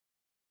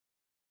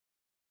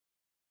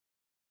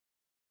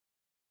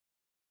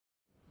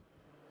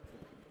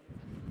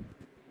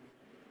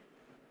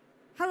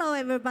Hello,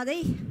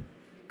 everybody.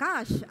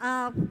 Gosh,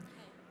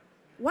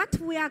 what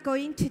we are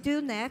going to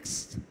do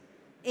next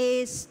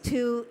is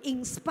to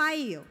inspire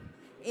you.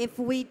 If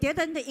we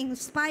didn't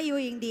inspire you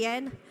in the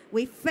end,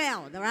 we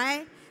failed,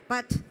 right?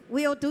 But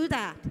we'll do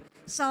that.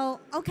 So,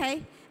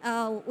 okay,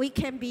 we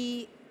can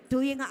be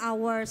doing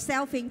our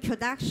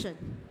self-introduction.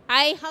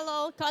 Hi,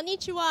 hello,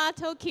 konnichiwa,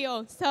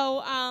 Tokyo.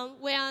 So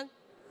we are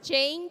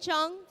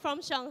Zhang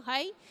from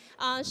Shanghai.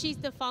 She's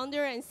the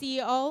founder and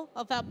CEO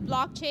of a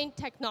blockchain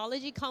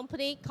technology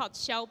company called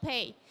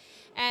Shellpay.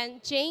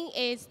 And Jane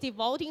is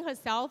devoting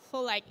herself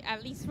for like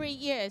at least 3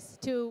 years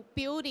to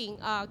building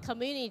a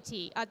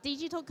community, a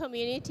digital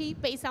community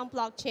based on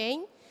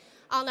blockchain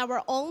on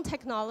our own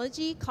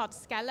technology called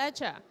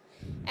SkyLedger.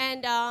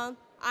 And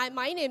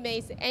my name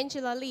is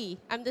Angela Lee.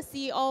 I'm the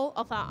CEO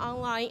of an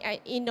online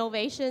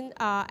innovation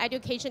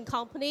education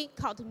company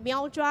called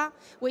Miaozhua,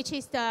 which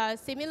is the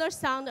similar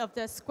sound of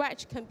the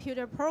Scratch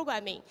computer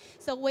programming.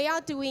 So we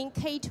are doing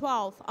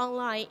K-12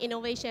 online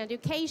innovation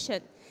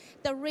education.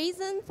 The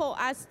reason for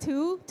us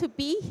to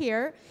be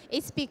here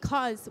is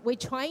because we're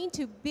trying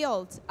to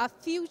build a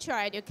future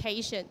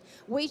education,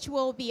 which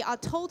will be a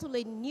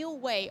totally new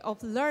way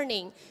of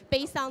learning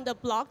based on the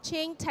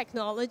blockchain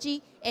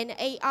technology and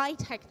AI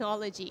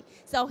technology.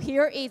 So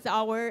here is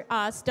our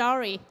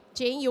story.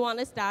 Jane, you want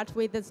to start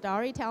with the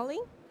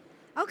storytelling?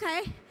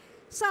 Okay,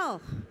 so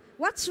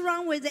what's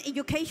wrong with the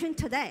education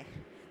today?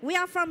 We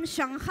are from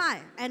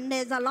Shanghai, and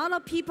there's a lot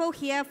of people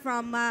here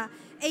from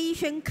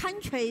Asian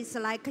countries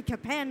like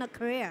Japan or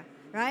Korea,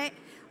 right?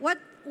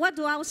 What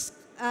do our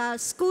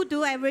school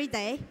do every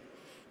day?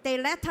 They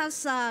let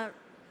us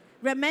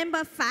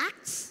remember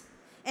facts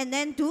and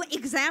then do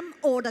exam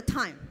all the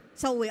time.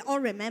 So we all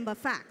remember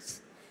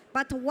facts.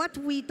 But what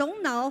we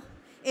don't know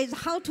is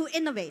how to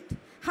innovate,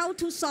 how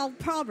to solve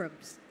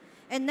problems.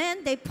 And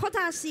then they put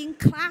us in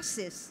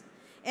classes,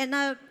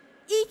 and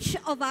each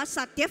of us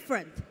are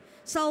different.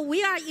 So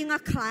we are in a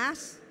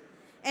class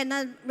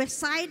and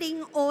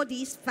reciting all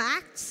these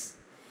facts.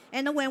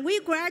 And when we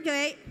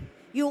graduate,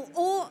 you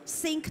all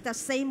think the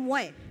same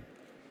way.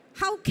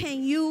 How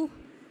can you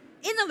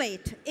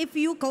innovate if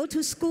you go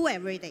to school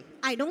every day?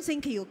 I don't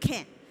think you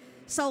can.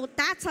 So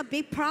that's a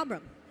big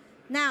problem.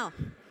 Now,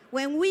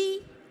 when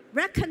we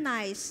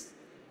recognize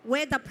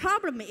where the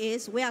problem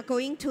is, we are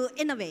going to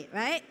innovate,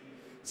 right?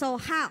 So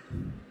how?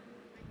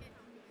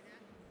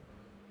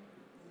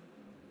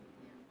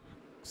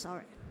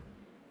 Sorry.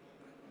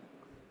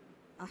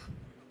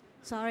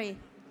 Sorry.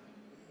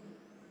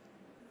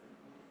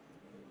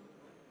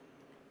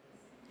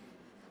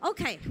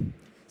 Okay,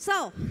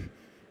 so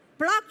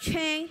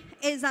blockchain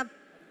is a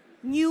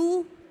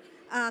new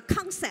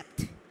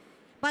concept.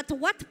 But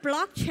what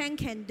blockchain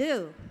can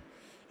do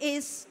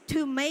is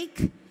to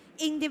make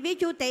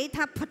individual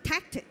data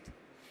protected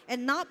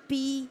and not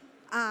be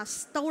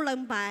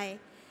stolen by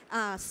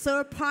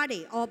third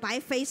party or by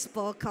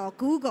Facebook or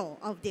Google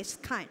of this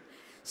kind.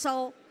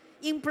 So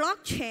in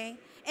blockchain,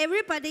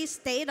 everybody's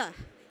data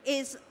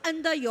is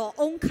under your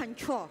own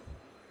control.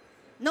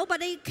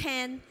 Nobody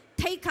can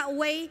take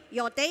away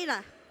your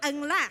data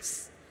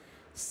unless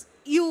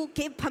you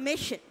give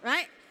permission,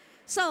 right?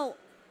 So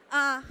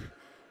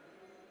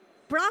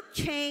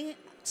blockchain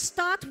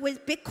starts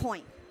with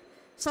Bitcoin.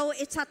 So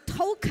it's a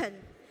token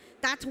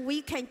that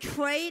we can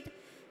trade,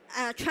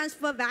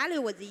 transfer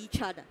value with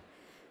each other.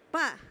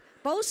 But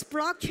both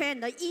blockchain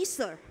and the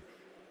Ether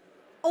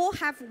all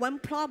have one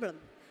problem.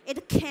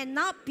 It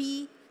cannot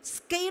be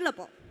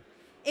scalable.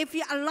 If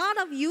a lot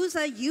of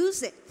users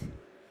use it,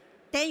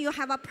 then you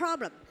have a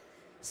problem.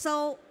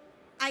 So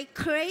I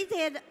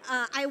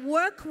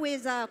work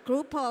with a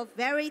group of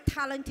very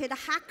talented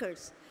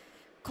hackers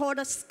called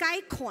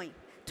Skycoin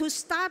to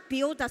start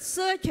build a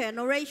third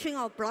generation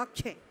of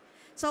blockchain.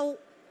 So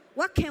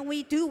what can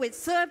we do with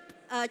third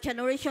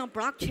generation of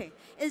blockchain?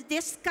 Is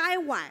this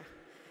Skywire.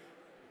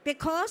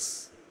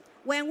 Because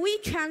when we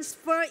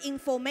transfer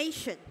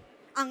information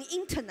on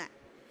internet,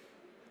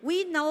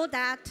 we know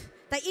that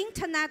the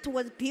internet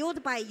was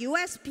built by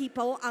US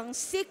people on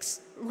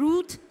 6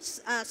 root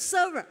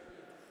servers.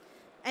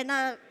 And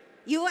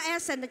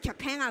US and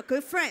Japan are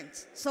good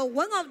friends. So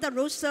one of the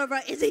root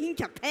servers is in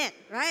Japan,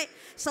 right?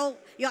 So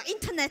your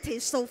internet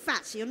is so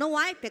fast. You know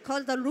why?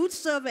 Because the root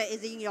server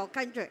is in your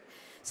country.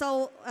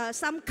 So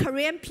some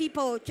Korean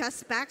people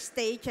just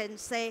backstage and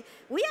say,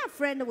 we are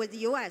friends with the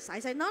US. I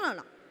say,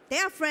 no. They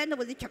are friends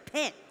with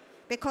Japan,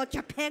 because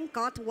Japan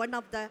got one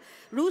of the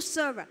root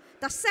server.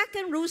 The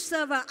second root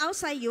server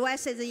outside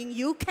US is in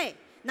UK.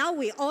 Now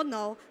we all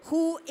know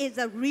who is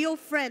a real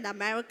friend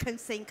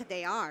Americans think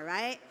they are,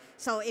 right?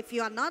 So if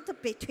you are not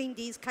between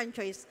these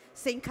countries,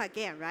 think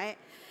again, right?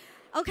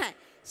 Okay,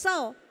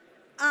 so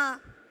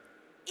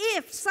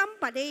if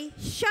somebody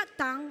shut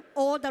down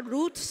all the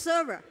root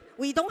server,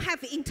 we don't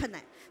have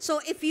internet. So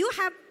if you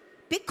have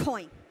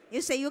Bitcoin, you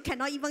say you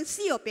cannot even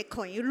see your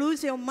Bitcoin. You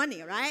lose your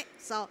money, right?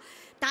 So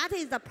that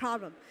is the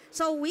problem.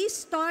 So we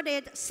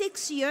started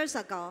 6 years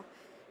ago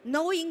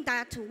knowing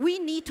that we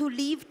need to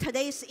leave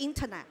today's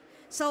internet.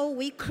 So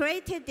we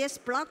created this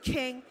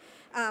blockchain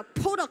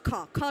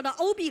protocol called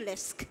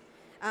Obelisk.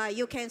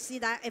 You can see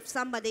that if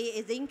somebody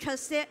is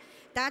interested,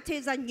 that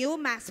is a new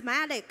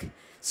mathematic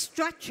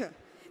structure.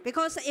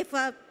 Because if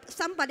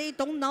somebody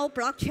don't know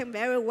blockchain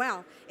very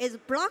well,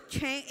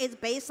 blockchain is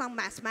based on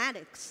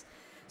mathematics.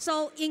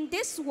 So in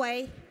this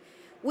way,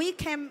 we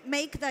can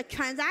make the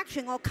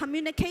transaction or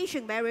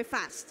communication very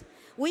fast.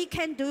 We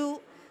can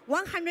do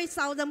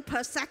 100,000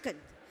 per second.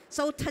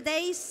 So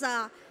today's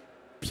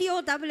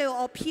POW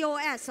or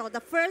POS, or the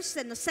first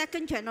and the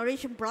second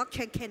generation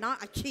blockchain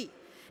cannot achieve,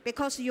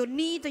 because you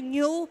need a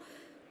new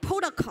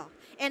protocol.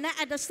 And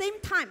at the same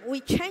time,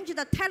 we change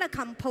the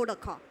telecom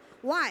protocol.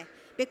 Why?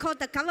 Because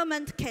the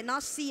government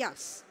cannot see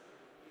us.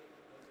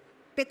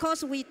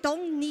 Because we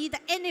don't need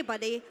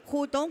anybody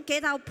who don't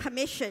get our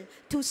permission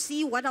to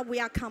see what we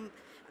are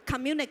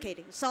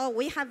communicating. So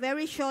we have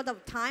very short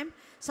of time.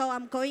 So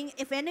I'm going,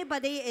 if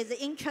anybody is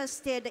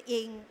interested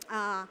in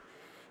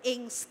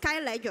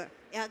SkyLedger,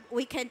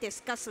 we can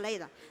discuss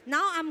later.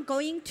 Now I'm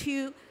going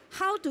to,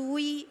 how do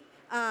we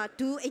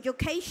do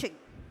education?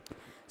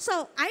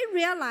 So I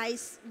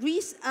realized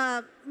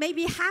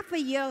maybe half a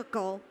year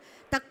ago,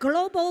 the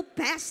global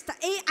best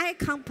AI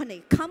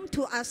company come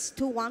to us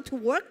to want to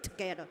work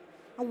together.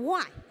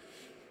 Why?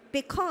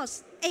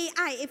 Because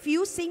AI, if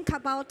you think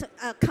about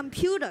a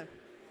computer,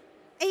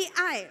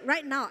 AI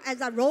right now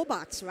as a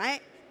robots,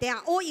 right? They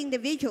are all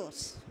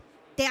individuals.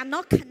 They are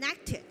not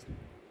connected.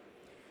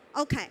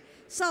 Okay,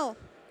 so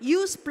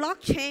use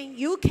blockchain,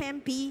 you can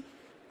be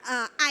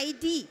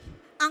ID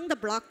on the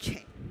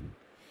blockchain.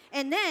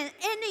 And then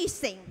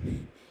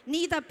anything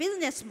need a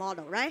business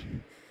model, right?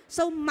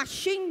 So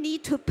machine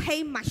need to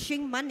pay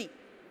machine money.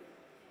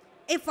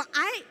 If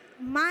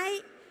my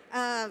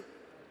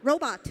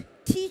robot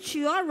teach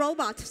your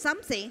robot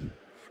something,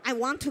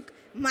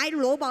 my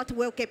robot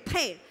will get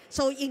paid.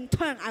 So in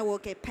turn, I will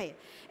get paid.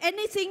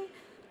 Anything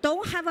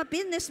don't have a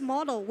business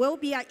model will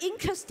be an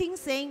interesting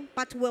thing,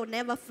 but will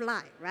never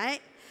fly,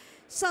 right?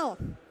 So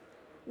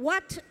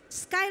what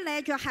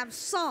SkyLedger have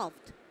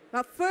solved,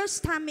 the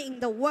first time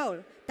in the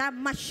world, that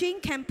machine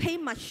can pay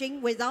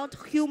machine without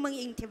human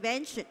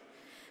intervention.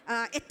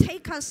 It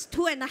takes us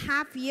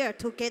 2.5 years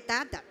to get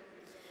that done.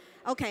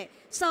 Okay,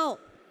 so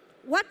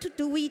what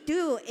do we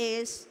do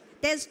is,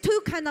 there's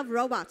two kinds of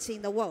robots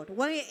in the world.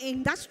 One is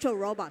industrial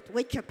robot,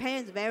 which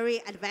Japan is very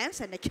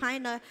advanced, and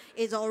China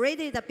is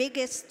already the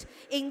biggest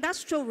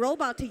industrial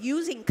robot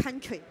using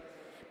country.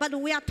 But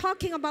we are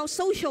talking about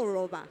social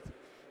robot.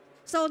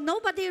 So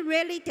nobody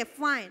really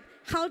defined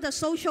how the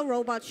social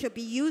robot should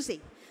be using.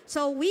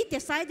 So we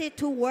decided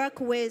to work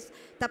with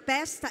the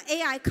best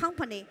AI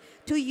company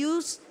to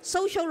use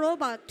social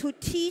robot to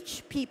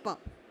teach people,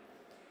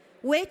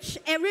 which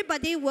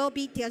everybody will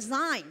be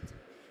designed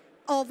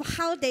of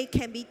how they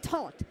can be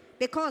taught.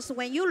 Because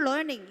when you're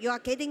learning, you are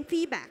getting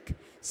feedback.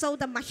 So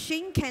the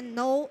machine can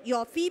know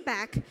your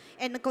feedback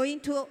and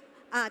going to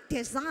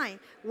design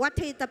what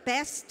is the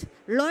best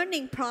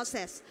learning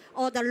process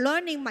or the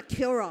learning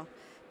material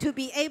to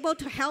be able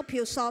to help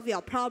you solve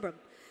your problem.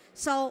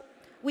 So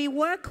we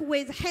work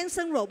with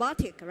Hanson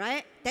Robotics,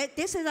 right?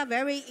 This is a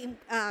very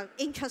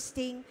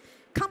interesting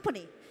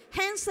company.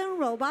 Hanson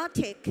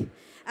Robotics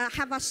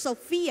have a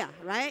Sophia,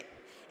 right?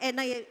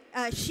 And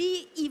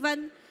she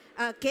even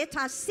get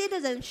a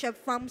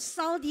citizenship from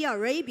Saudi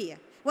Arabia.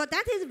 Well,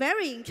 that is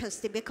very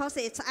interesting because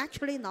it's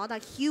actually not a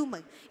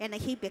human, and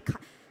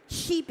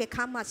she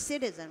become a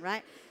citizen,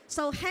 right?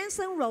 So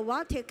Hanson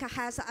Robotics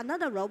has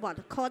another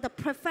robot called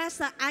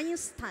Professor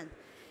Einstein.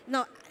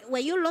 Now,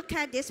 when you look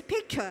at this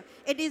picture,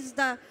 it is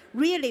the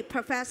really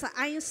Professor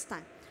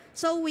Einstein.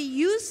 So we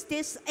use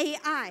this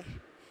AI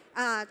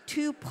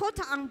to put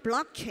on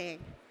blockchain.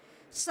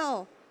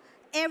 So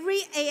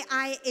every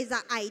AI is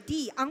an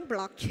ID on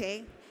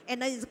blockchain,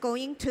 and it is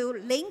going to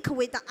link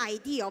with the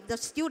ID of the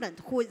student,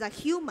 who is a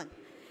human.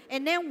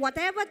 And then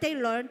whatever they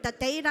learn, the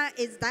data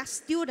is that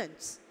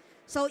student's.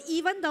 So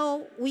even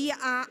though we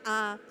are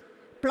a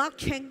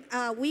blockchain,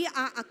 we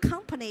are a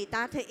company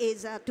that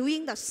is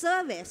doing the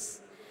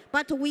service,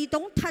 but we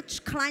don't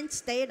touch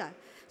clients' data.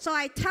 So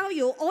I tell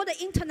you, all the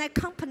internet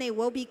company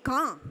will be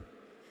gone.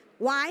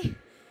 Why?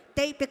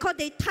 Because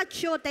they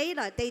touch your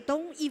data. They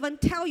don't even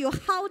tell you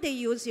how they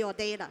use your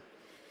data.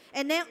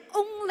 And then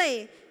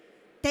only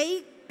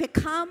they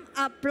become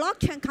a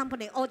blockchain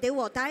company, or they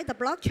will die, the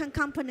blockchain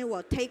company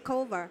will take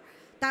over,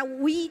 that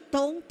we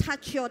don't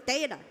touch your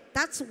data.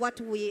 That's what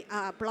we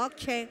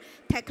blockchain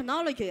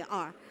technology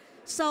are.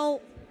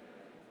 So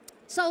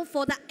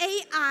for the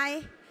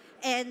AI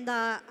and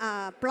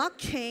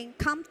blockchain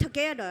come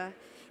together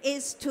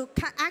is to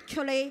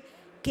actually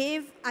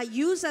give a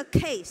user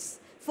case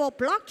for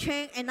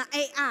blockchain and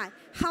AI.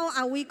 How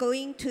are we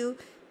going to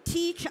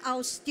teach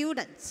our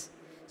students?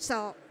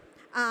 So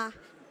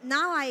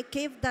now I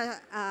give the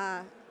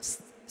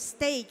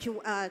stage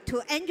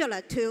to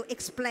Angela to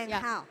explain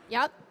how.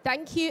 Yep,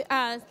 thank you.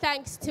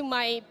 Thanks to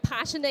my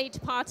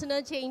passionate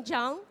partner,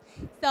 Zhang.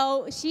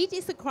 So she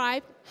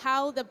described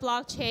how the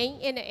blockchain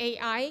and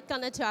AI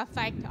gonna to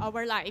affect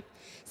our life.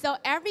 So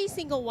every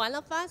single one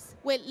of us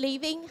with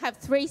living have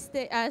three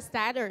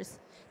status: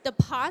 the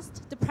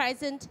past, the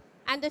present,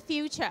 and the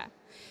future.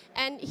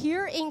 And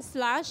here in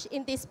Slush,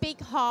 in this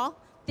big hall,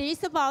 this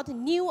is about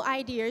new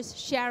ideas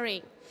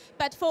sharing.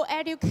 But for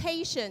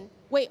education,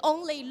 we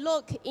only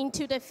look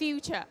into the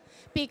future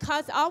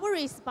because our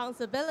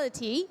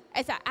responsibility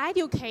as an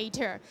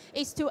educator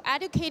is to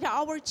educate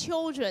our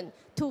children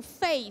to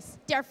face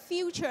their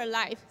future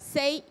life,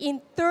 say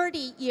in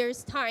 30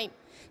 years' time.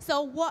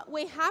 So what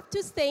we have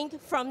to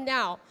think from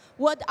now,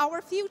 what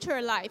our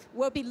future life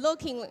will be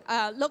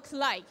looks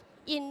like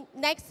in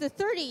next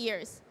 30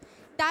 years.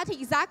 That's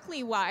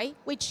exactly why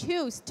we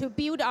choose to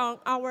build on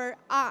our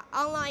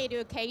online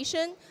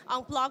education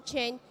on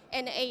blockchain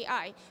and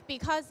AI.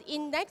 Because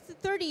in next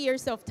 30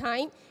 years of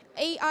time,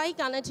 AI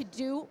gonna to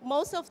do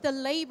most of the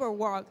labor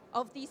work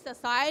of the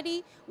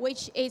society,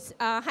 which is,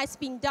 has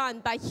been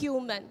done by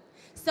human.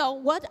 So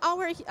what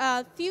our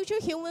future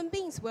human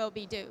beings will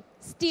be do?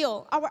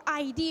 Still, our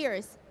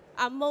ideas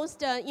are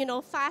most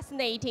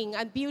fascinating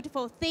and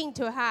beautiful thing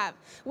to have,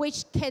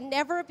 which can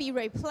never be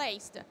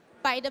replaced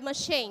by the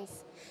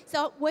machines.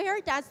 So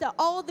where does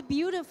all the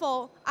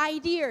beautiful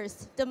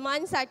ideas, the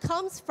mindset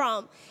comes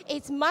from?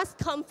 It must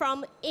come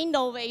from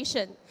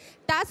innovation.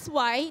 That's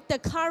why the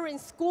current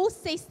school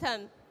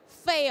system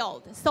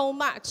failed so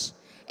much.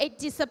 It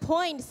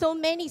disappoints so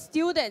many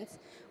students.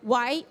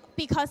 Why?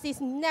 Because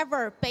it's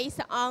never based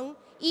on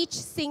each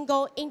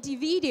single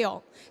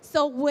individual.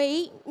 So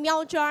we,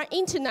 Miaozhua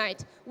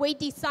Internet, we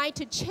decide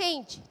to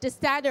change the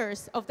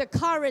status of the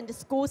current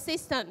school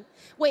system.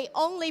 We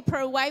only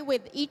provide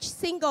with each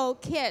single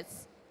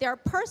kids their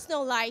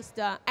personalized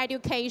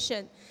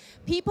education.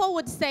 People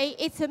would say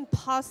it's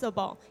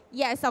impossible.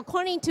 Yes,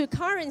 according to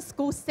current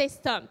school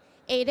system,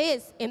 it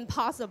is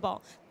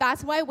impossible.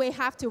 That's why we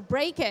have to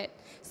break it.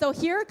 So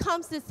here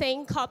comes the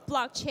thing called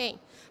blockchain.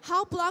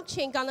 How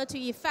blockchain gonna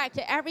to affect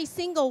every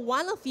single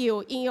one of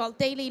you in your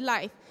daily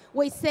life?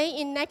 We say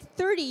in next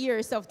 30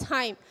 years of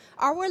time,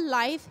 our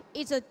life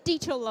is a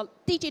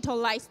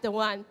digitalized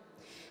one.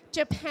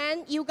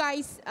 Japan, you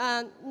guys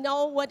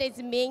know what it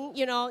means.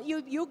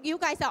 You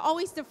guys are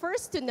always the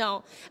first to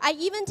know. I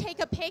even take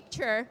a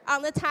picture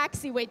on the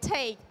taxi we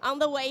take on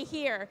the way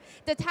here.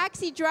 The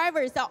taxi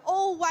drivers are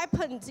all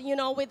weaponed,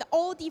 with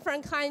all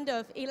different kind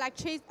of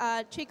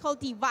electrical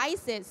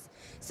devices.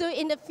 So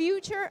in the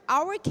future,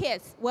 our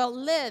kids will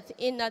live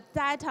in a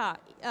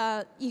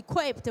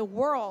data-equipped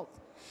world.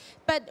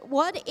 But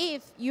what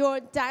if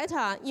your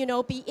data,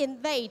 be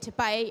invaded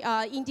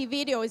by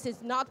individuals,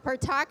 is not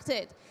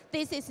protected?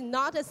 This is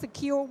not a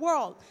secure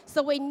world.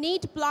 So we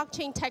need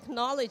blockchain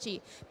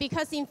technology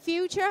because in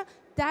future,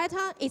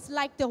 data is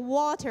like the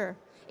water.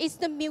 It's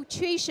the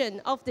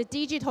nutrition of the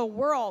digital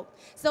world.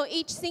 So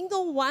each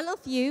single one of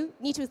you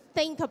need to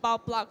think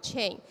about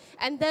blockchain.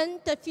 And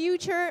then the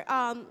future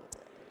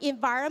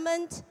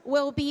environment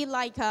will be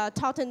like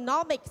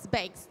tokenomics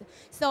based.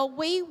 So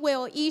we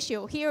will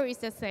issue, here is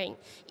the thing.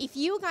 If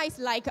you guys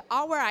like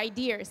our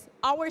ideas,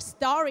 our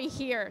story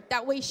here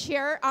that we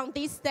share on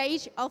this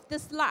stage of the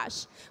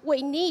Slush,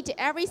 we need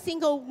every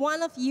single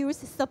one of you's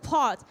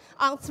support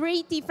on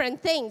 3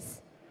 different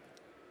things.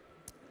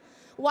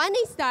 One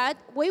is that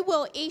we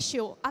will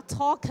issue a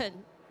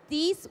token.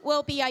 This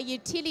will be a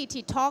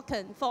utility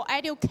token for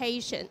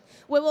education.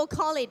 We will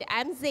call it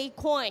MZ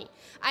Coin.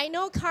 I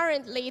know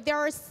currently there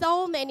are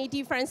so many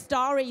different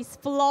stories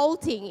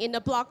floating in the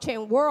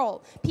blockchain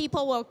world.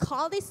 People will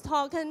call this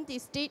token,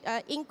 this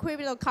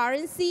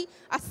cryptocurrency,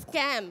 a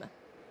scam,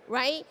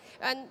 right?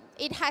 And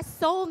it has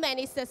so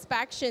many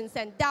suspicions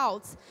and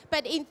doubts.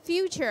 But in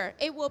future,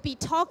 it will be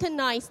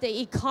tokenized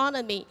the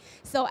economy.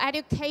 So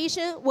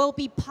education will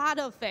be part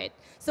of it.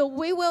 So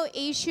we will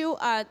issue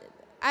a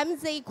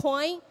MZ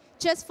Coin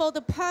just for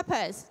the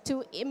purpose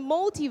to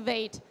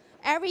motivate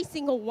every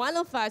single one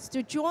of us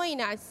to join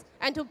us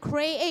and to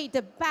create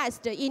the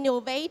best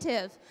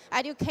innovative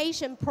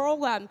education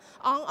program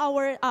on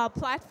our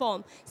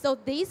platform. So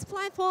this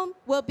platform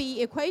will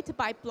be equipped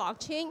by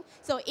blockchain.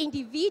 So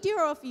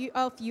individual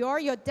of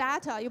your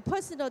data, your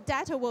personal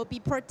data will be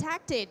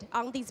protected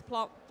on this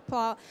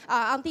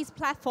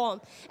platform.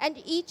 And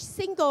each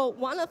single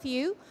one of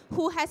you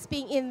who has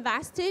been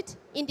invested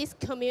in this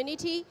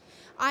community,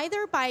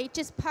 either by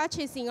just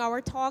purchasing our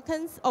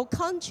tokens or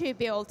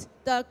contribute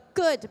the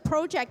good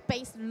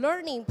project-based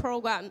learning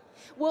program,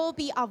 will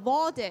be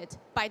awarded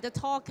by the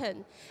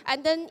token.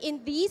 And then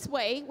in this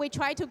way, we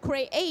try to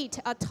create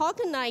a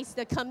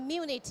tokenized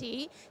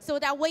community so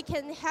that we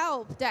can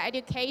help the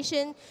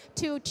education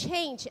to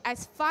change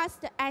as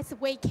fast as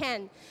we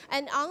can.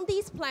 And on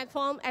this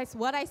platform, as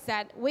what I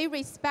said, we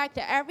respect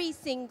every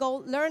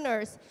single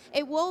learners.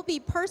 It will be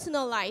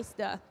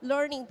personalized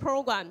learning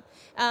program.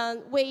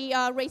 We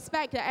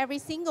respect every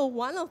single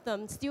one of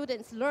them,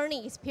 students'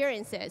 learning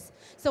experiences.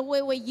 So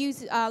we will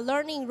use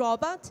learning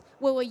robot.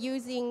 We were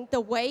using the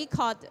way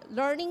called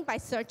learning by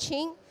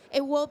searching.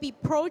 It will be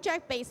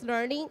project-based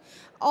learning.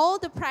 All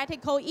the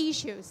practical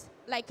issues,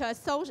 like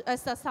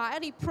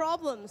society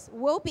problems,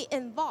 will be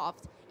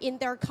involved in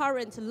their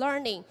current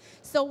learning.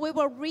 So we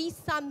will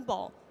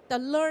reassemble the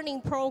learning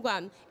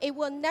program, it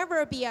will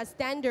never be a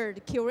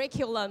standard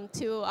curriculum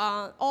to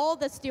all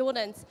the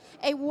students.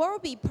 It will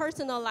be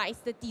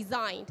personalized,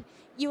 designed.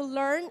 You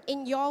learn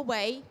in your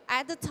way,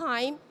 at the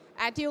time,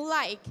 as you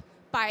like,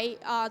 by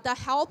the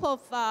help of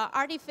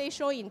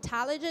artificial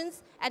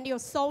intelligence and your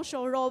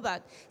social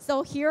robot.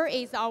 So here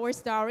is our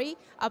story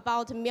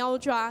about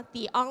Miaozhua,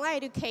 the online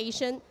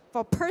education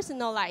for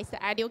personalized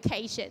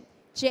education.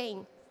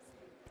 Jane.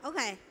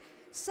 Okay,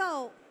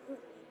 so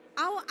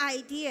our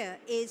idea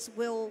is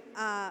we'll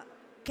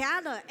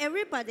gather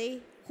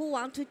everybody who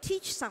want to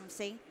teach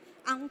something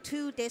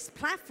onto this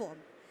platform.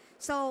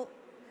 So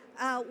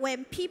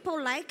when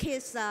people like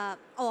his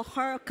or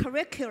her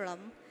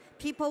curriculum,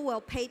 people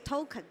will pay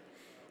token.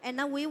 And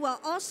then we will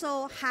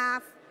also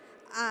have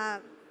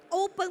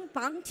open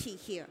bounty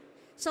here.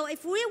 So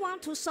if we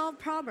want to solve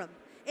problem,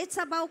 it's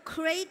about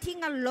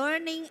creating a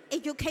learning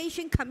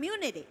education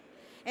community.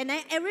 And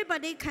then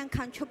everybody can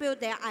contribute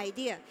their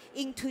idea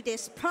into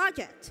this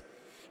project.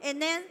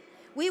 And then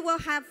we will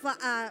have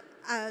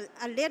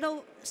a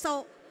little,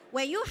 so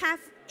when you have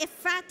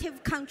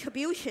effective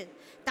contribution,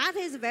 that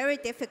is very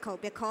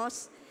difficult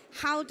because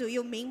how do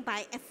you mean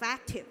by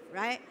effective,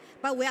 right?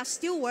 But we are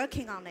still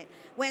working on it.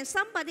 When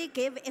somebody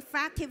gives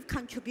effective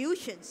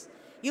contributions,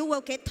 you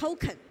will get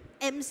token,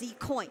 MZ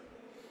coin.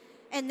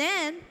 And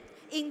then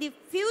in the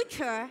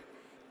future,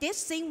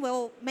 this thing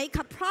will make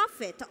a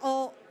profit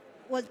or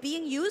was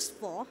being used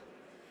for.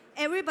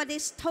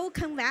 Everybody's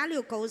token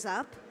value goes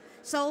up.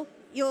 So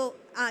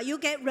you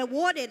get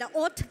rewarded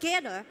all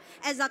together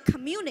as a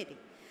community.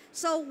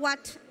 So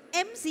what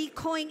MZ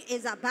coin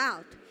is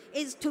about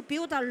is to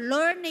build a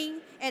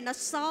learning and a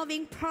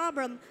solving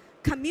problem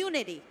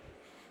community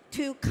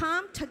to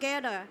come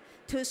together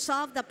to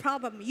solve the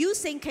problem you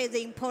think is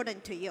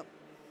important to you.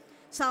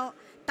 So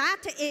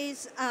that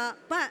is,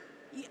 but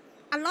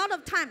a lot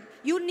of time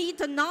you need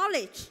the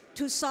knowledge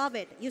to solve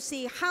it. You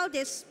see how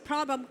this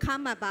problem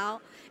come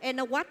about and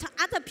what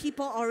other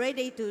people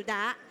already do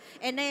that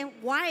and then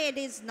why it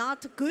is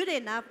not good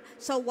enough,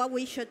 so what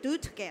we should do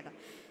together.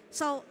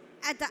 So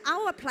at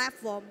our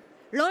platform,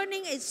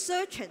 learning is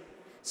searching.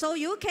 So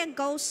you can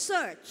go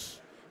search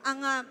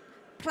on a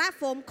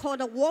platform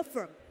called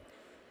Wolfram.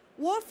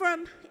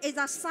 Wolfram is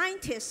a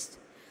scientist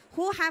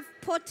who have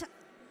put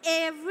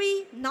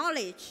every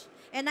knowledge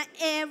and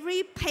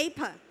every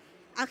paper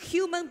a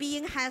human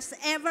being has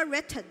ever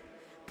written,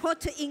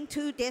 put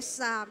into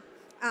this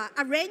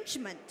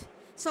arrangement.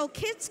 So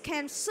kids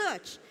can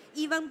search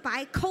even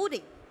by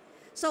coding.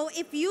 So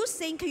if you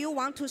think you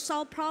want to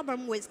solve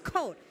problem with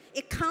code,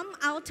 it come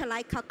out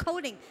like a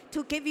coding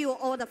to give you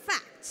all the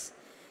facts.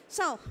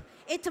 So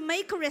it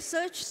makes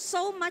research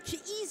so much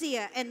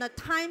easier and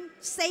time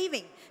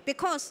saving,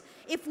 because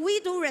if we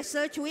do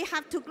research, we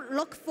have to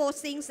look for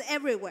things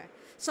everywhere.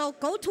 So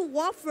go to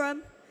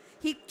Wolfram,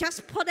 he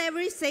just put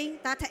everything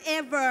that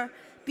ever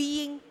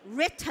being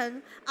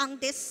written on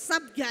this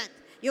subject,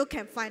 you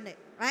can find it,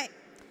 right?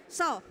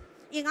 So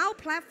in our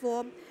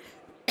platform,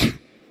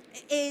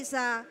 is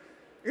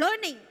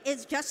learning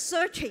is just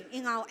searching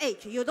in our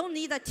age. You don't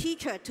need a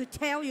teacher to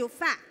tell you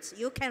facts.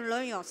 You can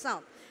learn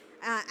yourself.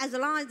 As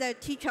long as the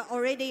teacher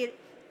already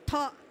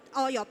taught,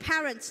 or your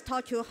parents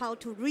taught you how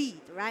to read,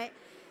 right?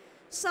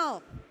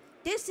 So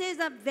this is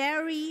a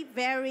very,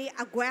 very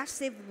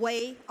aggressive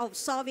way of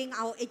solving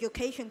our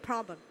education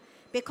problem,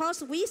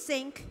 because we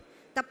think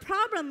the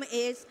problem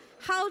is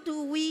how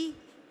do we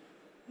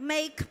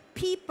make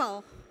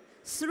people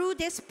through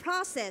this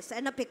process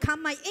and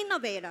become an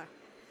innovator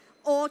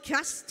or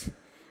just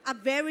a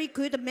very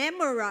good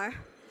memorer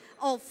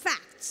of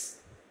facts.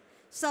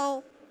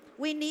 So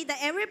we need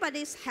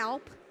everybody's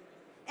help.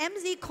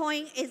 MZ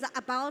Coin is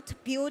about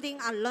building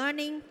a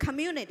learning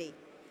community.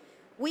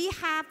 We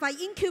have an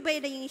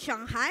incubator in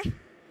Shanghai.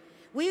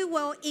 We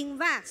will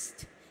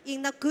invest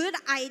in a good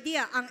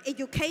idea on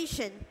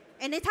education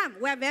anytime.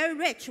 We're very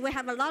rich. We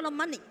have a lot of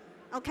money,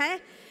 okay?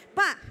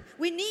 But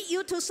we need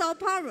you to solve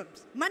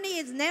problems. Money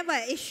is never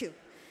an issue.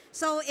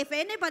 So if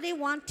anybody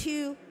wants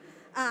to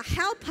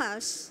help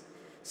us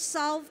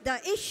solve the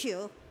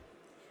issue,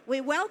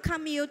 we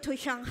welcome you to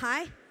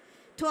Shanghai,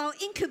 to our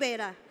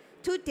incubator,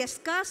 to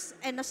discuss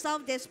and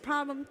solve this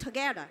problem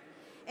together.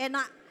 And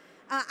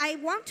I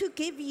want to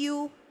give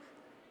you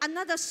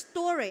another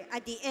story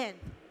at the end.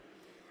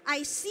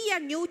 I see a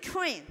new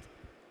trend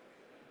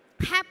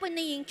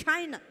happening in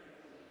China.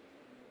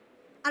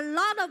 A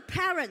lot of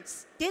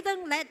parents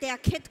didn't let their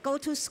kids go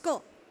to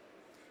school.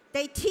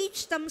 They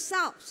teach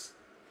themselves.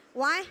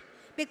 Why?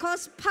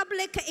 Because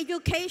public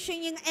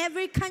education in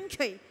every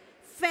country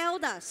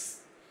failed us.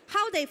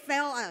 How they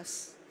fail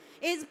us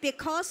is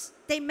because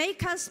they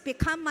make us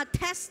become a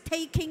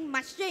test-taking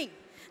machine,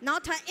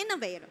 not an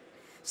innovator.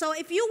 So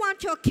if you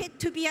want your kid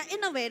to be an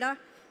innovator,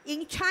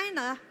 in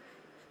China,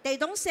 they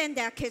don't send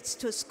their kids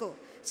to school.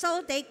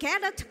 So they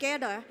gather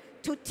together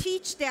to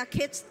teach their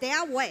kids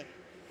their way.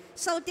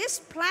 So this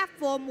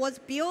platform was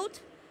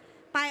built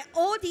by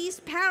all these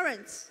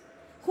parents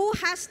who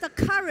has the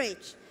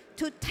courage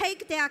to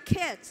take their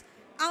kids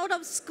out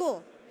of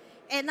school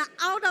and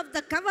out of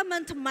the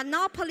government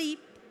monopoly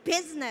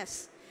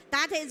business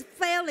that is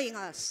failing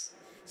us.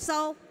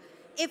 So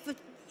if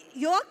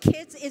your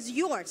kids is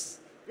yours,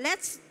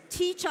 let's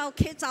teach our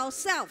kids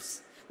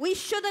ourselves. We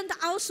shouldn't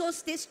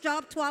outsource this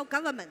job to our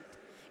government,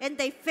 and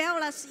they fail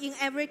us in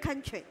every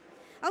country.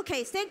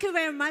 Okay, thank you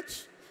very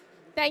much.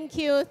 Thank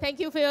you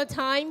for your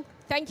time.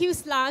 Thank you,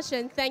 Slush,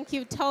 and thank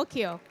you,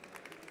 Tokyo.